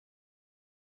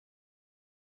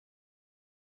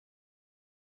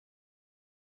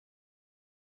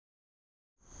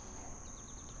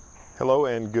Hello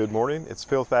and good morning. It's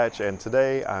Phil Thatch, and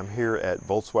today I'm here at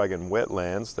Volkswagen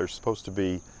Wetlands. There's supposed to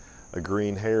be a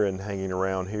green heron hanging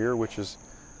around here, which is,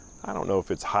 I don't know if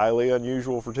it's highly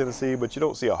unusual for Tennessee, but you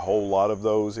don't see a whole lot of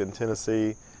those in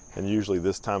Tennessee. And usually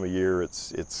this time of year,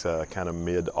 it's kind of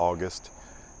mid-August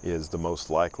is the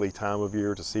most likely time of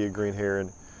year to see a green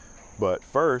heron. But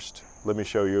first, let me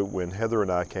show you when Heather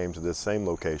and I came to this same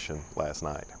location last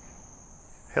night.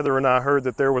 Heather and I heard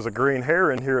that there was a green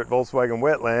heron here at Volkswagen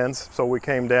Wetlands, so we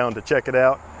came down to check it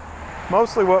out.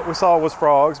 Mostly what we saw was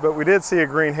frogs, but we did see a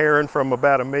green heron from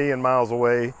about 1,000,000 miles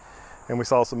away, and we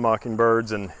saw some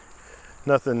mockingbirds and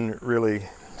nothing really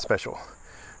special.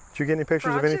 Did you get any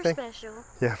pictures of anything? Frogs are special.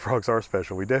 Yeah, frogs are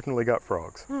special. We definitely got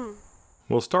frogs.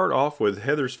 We'll start off with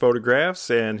Heather's photographs,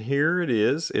 and here it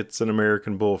is. It's an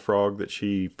American bullfrog that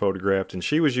she photographed, and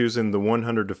she was using the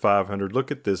 100 to 500.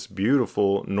 Look at this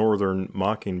beautiful northern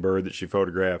mockingbird that she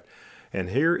photographed. And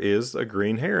here is a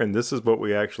green heron. This is what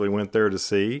we actually went there to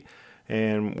see.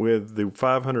 And with the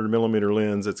 500mm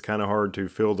lens, it's kind of hard to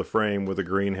fill the frame with a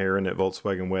green heron at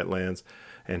Volkswagen Wetlands.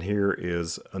 And here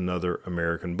is another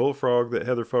American bullfrog that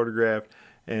Heather photographed,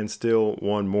 and still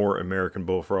one more American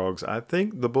bullfrogs. I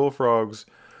think the bullfrogs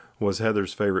was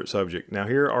Heather's favorite subject. Now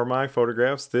here are my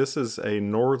photographs. This is a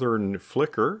northern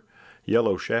flicker,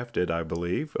 yellow shafted, I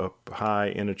believe, up high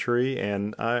in a tree,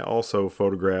 and I also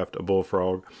photographed a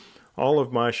bullfrog. All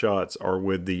of my shots are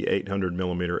with the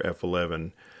 800mm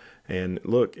f11. And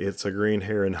look, it's a green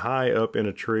heron high up in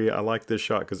a tree. I like this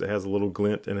shot because it has a little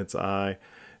glint in its eye.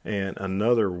 And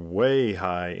another way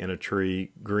high in a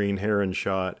tree green heron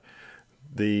shot.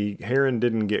 The heron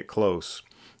didn't get close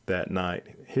that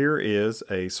night. Here is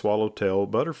a swallowtail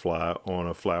butterfly on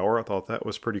a flower. I thought that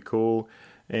was pretty cool.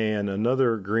 And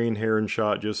another green heron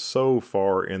shot just so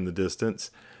far in the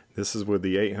distance. This is with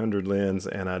the 800 lens,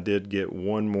 and I did get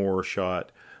one more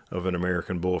shot of an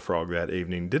American bullfrog that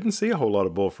evening. Didn't see a whole lot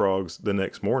of bullfrogs the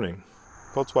next morning.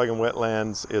 Volkswagen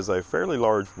Wetlands is a fairly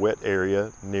large wet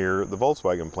area near the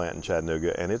Volkswagen plant in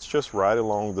Chattanooga, and it's just right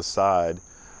along the side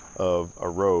of a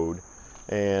road.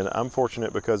 And I'm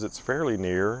fortunate because it's fairly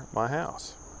near my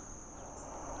house.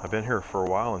 I've been here for a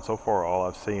while, and so far all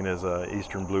I've seen is an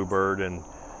eastern bluebird and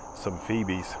some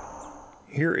phoebes.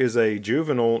 Here is a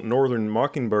juvenile northern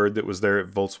mockingbird that was there at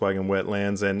Volkswagen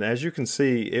Wetlands, and as you can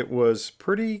see, it was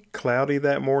pretty cloudy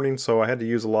that morning, so I had to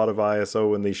use a lot of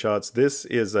ISO in these shots. This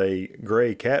is a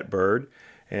gray catbird,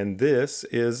 and this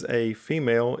is a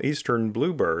female eastern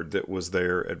bluebird that was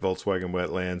there at Volkswagen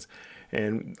Wetlands.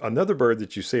 And another bird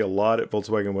that you see a lot at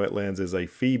Volkswagen Wetlands is a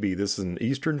phoebe. This is an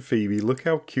eastern phoebe. Look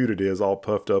how cute it is, all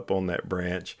puffed up on that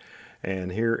branch.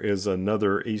 And here is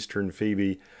another eastern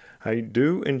phoebe. I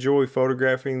do enjoy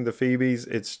photographing the phoebes.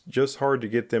 It's just hard to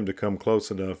get them to come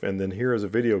close enough. And then here is a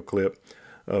video clip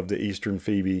of the eastern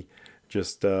phoebe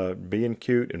just being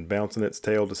cute and bouncing its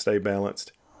tail to stay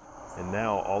balanced. And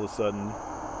now all of a sudden,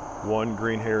 one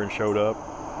green heron showed up,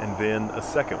 and then a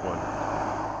second one.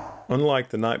 Unlike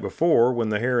the night before, when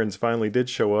the herons finally did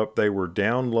show up, they were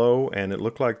down low, and it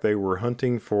looked like they were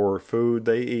hunting for food.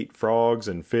 They eat frogs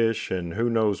and fish and who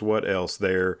knows what else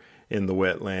there in the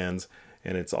wetlands,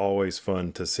 and it's always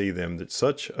fun to see them. It's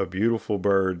such a beautiful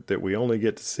bird that we only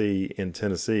get to see in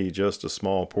Tennessee just a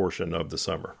small portion of the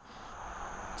summer.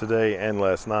 Today and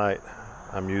last night,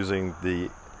 I'm using the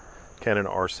Canon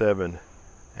R7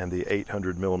 and the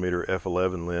 800mm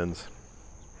f11 lens.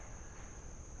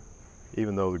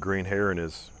 Even though the green heron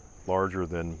is larger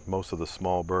than most of the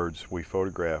small birds we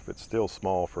photograph, it's still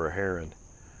small for a heron.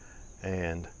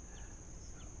 And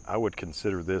I would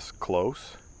consider this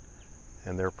close,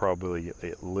 and they're probably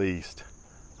at least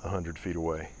 100 feet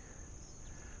away.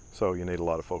 So you need a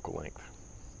lot of focal length.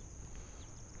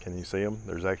 Can you see them?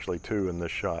 There's actually two in this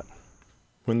shot.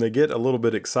 When they get a little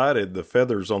bit excited, the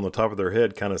feathers on the top of their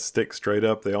head kind of stick straight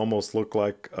up. They almost look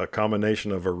like a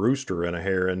combination of a rooster and a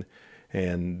heron.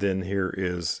 And then here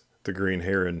is the green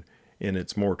heron in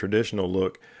its more traditional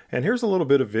look. And here's a little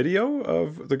bit of video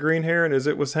of the green heron as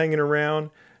it was hanging around.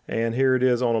 And here it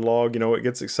is on a log. You know, it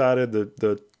gets excited.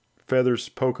 The feathers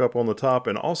poke up on the top,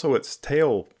 and also its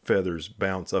tail feathers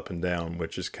bounce up and down,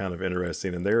 which is kind of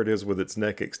interesting. And there it is with its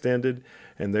neck extended.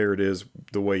 And there it is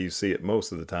the way you see it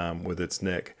most of the time, with its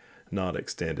neck not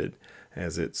extended,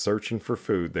 as it's searching for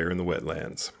food there in the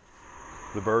wetlands.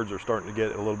 The birds are starting to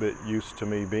get a little bit used to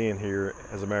me being here.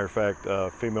 As a matter of fact,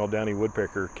 a female downy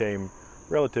woodpecker came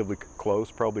relatively close,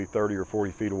 probably 30 or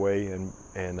 40 feet away, and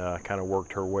kind of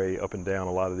worked her way up and down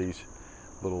a lot of these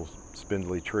little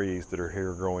spindly trees that are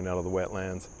here growing out of the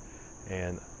wetlands.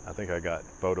 And I think I got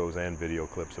photos and video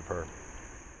clips of her.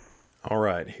 All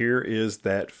right, here is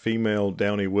that female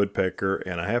downy woodpecker,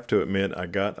 and I have to admit I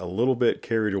got a little bit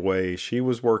carried away. She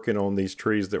was working on these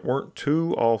trees that weren't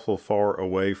too awful far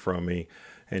away from me,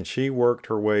 and she worked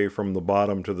her way from the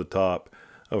bottom to the top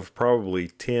of probably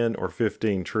 10 or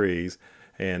 15 trees.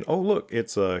 And oh look,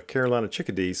 it's a Carolina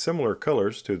chickadee, similar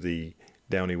colors to the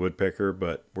downy woodpecker,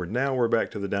 but we're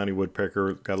back to the downy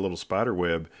woodpecker. Got a little spider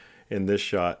web in this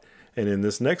shot. And in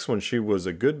this next one, she was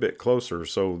a good bit closer,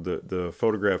 so the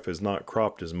photograph is not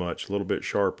cropped as much, a little bit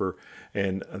sharper.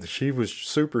 And she was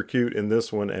super cute in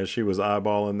this one as she was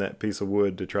eyeballing that piece of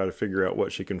wood to try to figure out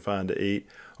what she can find to eat.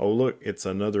 Oh look, it's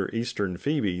another eastern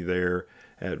phoebe there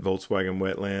at Volkswagen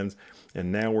Wetlands. And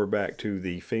now we're back to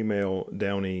the female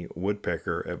downy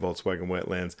woodpecker at Volkswagen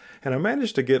Wetlands. And I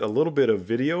managed to get a little bit of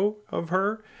video of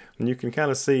her, and you can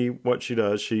kind of see what she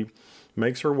does. She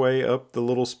makes her way up the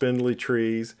little spindly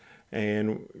trees,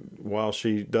 and while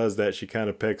she does that, she kind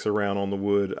of pecks around on the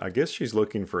wood. I guess she's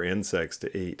looking for insects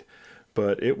to eat.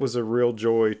 But it was a real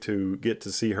joy to get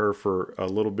to see her for a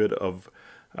little bit of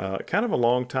kind of a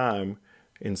long time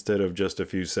instead of just a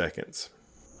few seconds.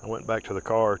 I went back to the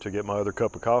car to get my other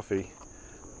cup of coffee,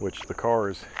 which the car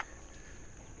is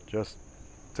just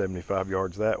 75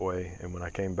 yards that way. And when I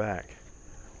came back,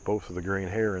 both of the green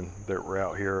heron that were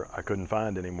out here I couldn't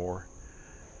find anymore.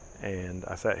 And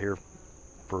I sat here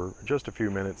for just a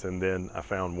few minutes, and then I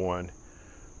found one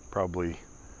probably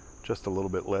just a little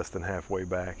bit less than halfway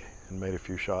back and made a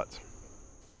few shots.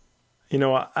 You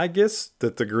know, I guess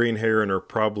that the green heron are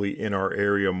probably in our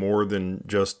area more than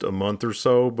just a month or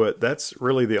so, but that's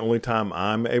really the only time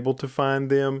I'm able to find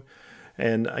them.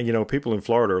 And, you know, people in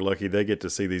Florida are lucky they get to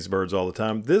see these birds all the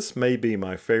time. This may be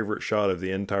my favorite shot of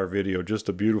the entire video, just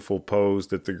a beautiful pose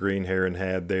that the green heron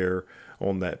had there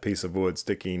on that piece of wood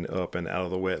sticking up and out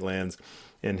of the wetlands.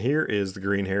 And here is the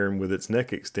green heron with its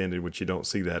neck extended, which you don't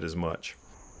see that as much.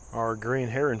 Our green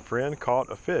heron friend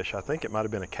caught a fish. I think it might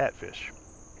have been a catfish.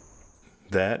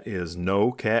 That is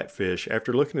no catfish.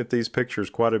 After looking at these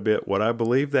pictures quite a bit, what I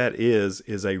believe that is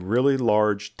a really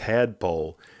large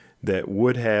tadpole that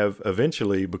would have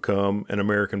eventually become an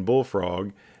American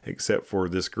bullfrog, except for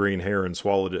this green heron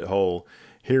swallowed it whole.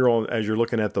 Here, as you're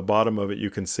looking at the bottom of it, you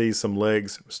can see some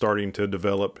legs starting to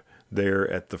develop there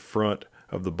at the front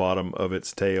of the bottom of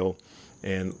its tail.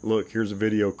 And look, here's a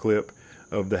video clip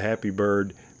of the happy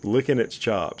bird licking its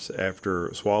chops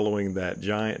after swallowing that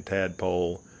giant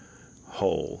tadpole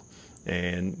whole.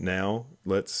 And now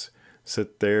let's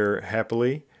sit there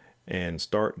happily and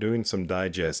start doing some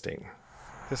digesting.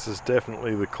 This is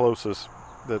definitely the closest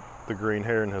that the green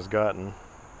heron has gotten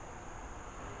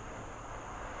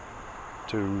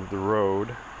to the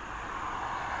road.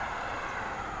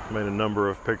 Made a number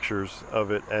of pictures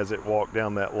of it as it walked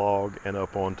down that log and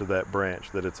up onto that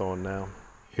branch that it's on now.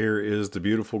 Here is the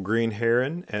beautiful green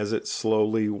heron as it's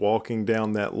slowly walking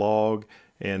down that log,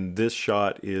 and this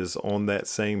shot is on that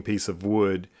same piece of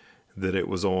wood that it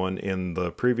was on in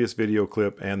the previous video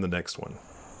clip and the next one.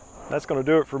 That's going to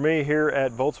do it for me here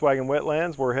at Volkswagen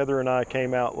Wetlands, where Heather and I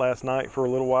came out last night for a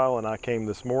little while, and I came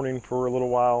this morning for a little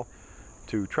while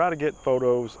to try to get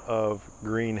photos of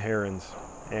green herons.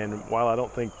 And while I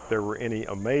don't think there were any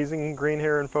amazing green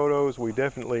heron photos, we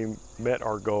definitely met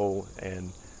our goal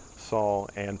and saw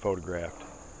and photographed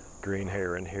green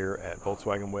heron here at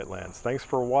Volkswagen Wetlands. Thanks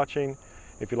for watching.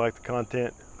 If you like the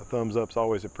content, a thumbs up's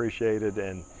always appreciated,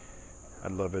 and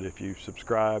I'd love it if you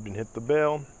subscribed and hit the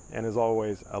bell. And as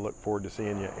always, I look forward to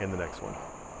seeing you in the next one.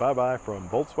 Bye-bye from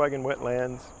Volkswagen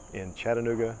Wetlands in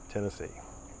Chattanooga, Tennessee.